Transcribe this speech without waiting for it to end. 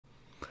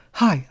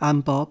Hi, I'm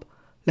Bob.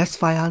 Let's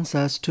find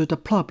answers to the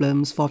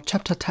problems for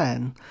Chapter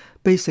 10,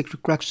 Basic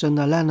Regression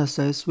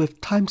Analysis with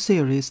Time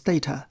Series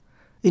Data.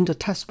 In the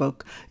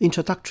textbook,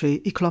 Introductory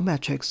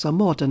Econometrics, a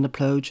Modern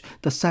Approach,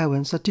 the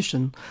 7th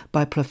edition,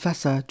 by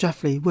Professor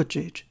Jeffrey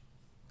Woodridge.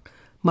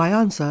 My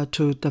answer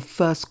to the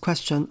first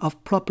question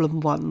of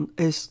Problem 1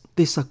 is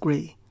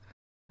disagree.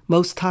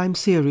 Most time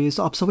series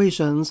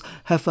observations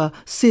have a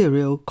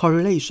serial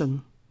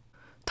correlation.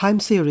 Time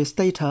series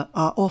data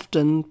are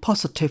often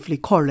positively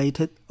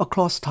correlated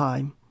across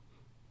time.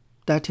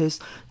 That is,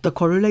 the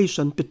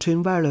correlation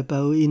between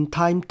variable in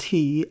time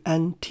t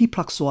and t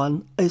plus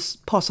 1 is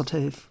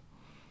positive.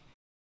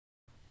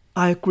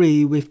 I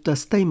agree with the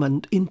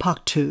statement in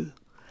Part 2.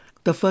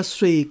 The first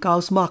three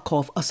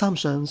Gauss-Markov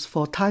assumptions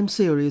for time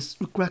series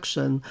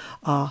regression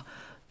are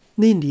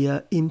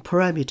linear in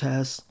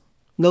parameters,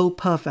 no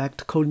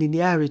perfect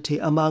collinearity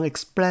among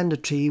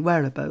explanatory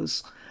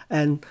variables,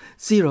 and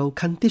zero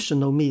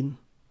conditional mean.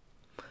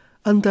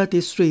 Under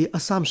these three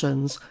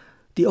assumptions,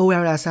 the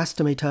OLS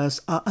estimators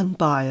are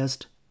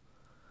unbiased.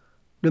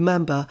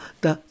 Remember,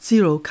 the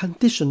zero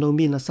conditional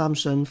mean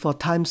assumption for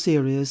time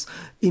series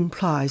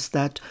implies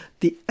that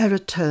the error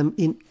term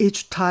in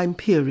each time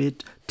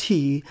period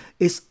t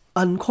is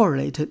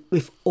uncorrelated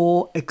with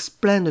all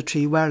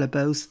explanatory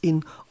variables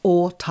in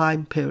all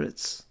time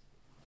periods.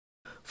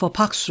 For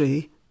Part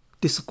 3,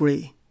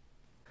 disagree.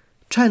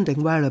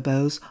 Trending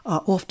variables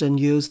are often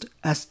used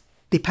as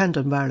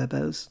dependent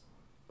variables.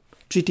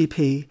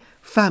 GDP,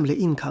 family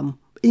income,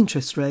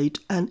 interest rate,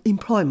 and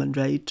employment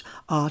rate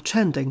are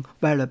trending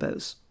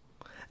variables,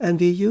 and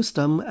we use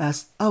them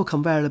as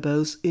outcome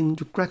variables in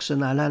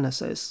regression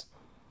analysis.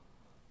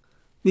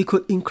 We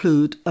could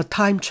include a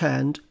time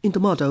trend in the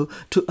model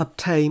to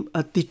obtain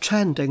a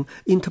detrending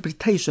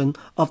interpretation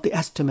of the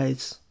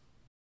estimates.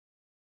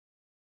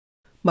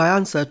 My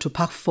answer to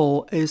Part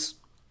 4 is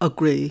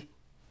agree.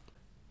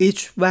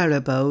 Each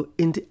variable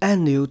in the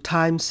annual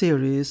time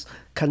series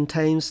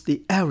contains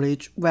the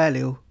average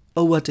value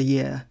over the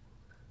year.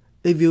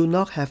 It will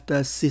not have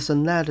the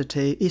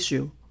seasonality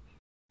issue.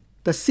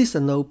 The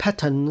seasonal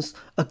patterns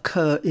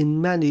occur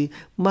in many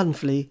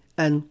monthly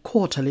and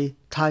quarterly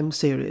time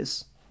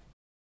series.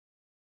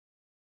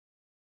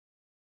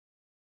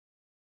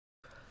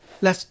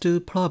 Let's do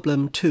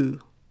Problem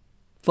 2.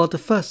 For the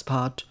first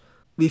part,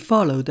 we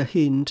follow the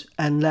hint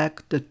and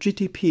leg the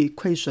GDP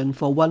equation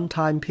for one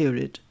time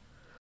period.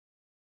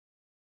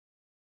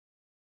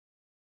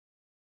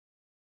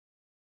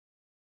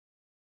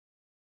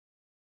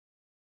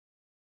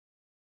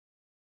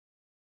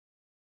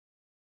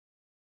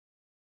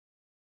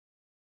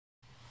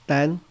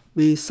 Then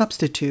we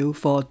substitute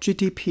for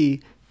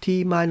GDP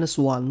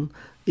T-1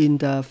 in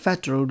the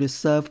Federal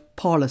Reserve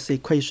policy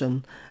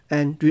equation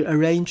and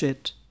rearrange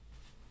it.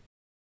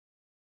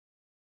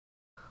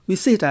 We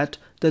see that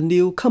the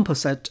new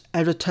composite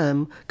error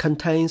term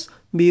contains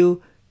mu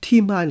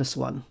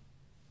T-1,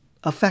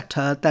 a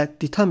factor that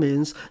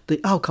determines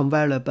the outcome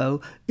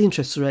variable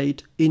interest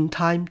rate in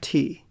time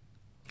t.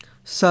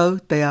 So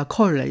they are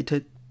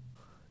correlated.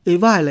 It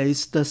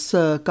violates the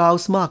Sir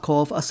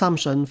Gauss-Markov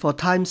assumption for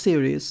time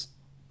series.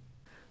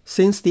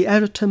 Since the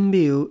error term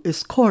mu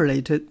is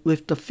correlated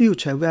with the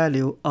future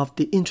value of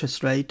the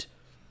interest rate,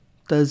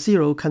 the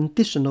zero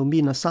conditional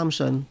mean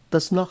assumption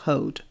does not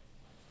hold.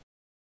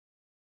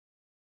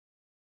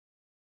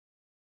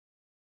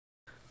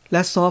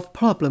 Let's solve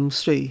Problem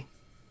 3.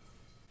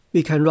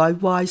 We can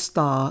write y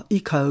star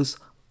equals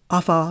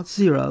alpha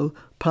 0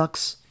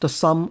 plus the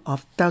sum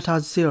of delta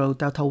 0,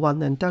 delta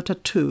 1, and delta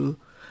 2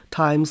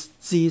 times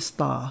z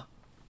star.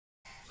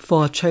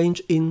 For a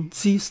change in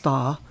z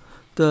star,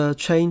 the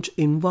change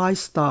in y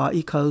star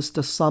equals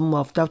the sum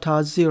of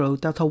delta 0,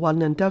 delta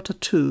 1, and delta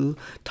 2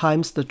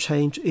 times the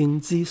change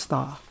in z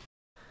star.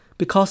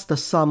 Because the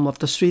sum of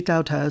the three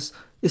deltas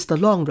is the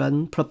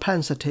long-run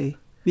propensity,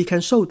 we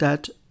can show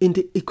that in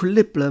the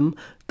equilibrium,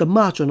 the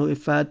marginal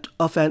effect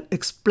of an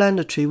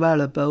explanatory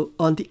variable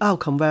on the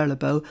outcome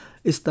variable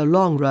is the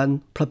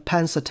long-run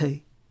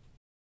propensity.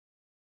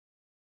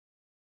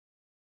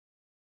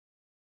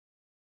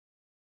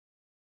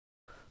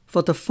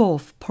 For the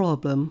fourth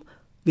problem,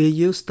 we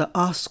use the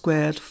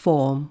R-squared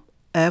form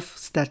F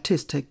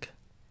statistic.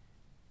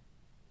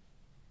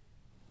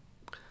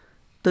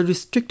 The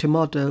restricted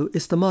model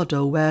is the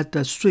model where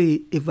the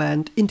three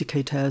event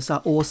indicators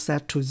are all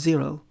set to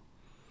 0.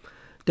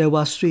 There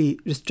were three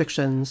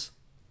restrictions.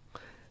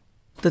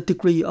 The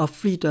degree of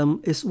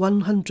freedom is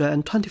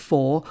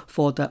 124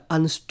 for the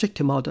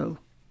unrestricted model.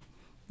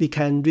 We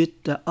can read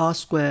the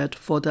R-squared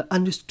for the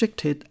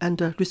unrestricted and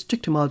the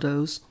restricted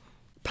models,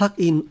 plug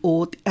in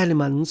all the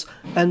elements,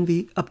 and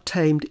we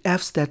obtain the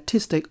F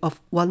statistic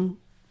of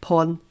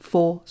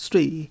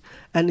 1.43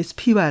 and its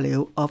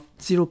p-value of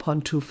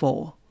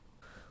 0.24.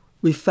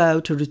 We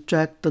fail to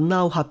reject the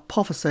null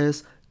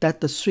hypothesis that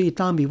the three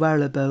dummy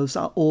variables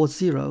are all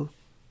 0.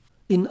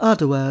 In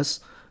other words,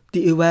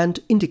 the event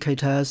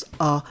indicators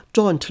are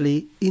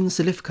jointly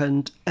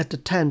insignificant at the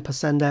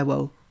 10%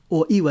 level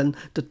or even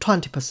the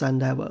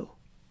 20% level.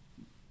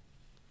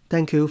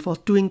 Thank you for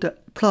doing the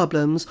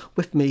problems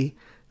with me.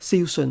 See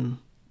you soon.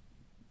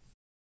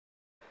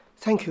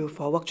 Thank you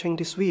for watching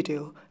this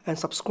video and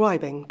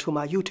subscribing to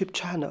my YouTube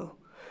channel.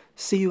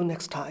 See you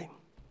next time.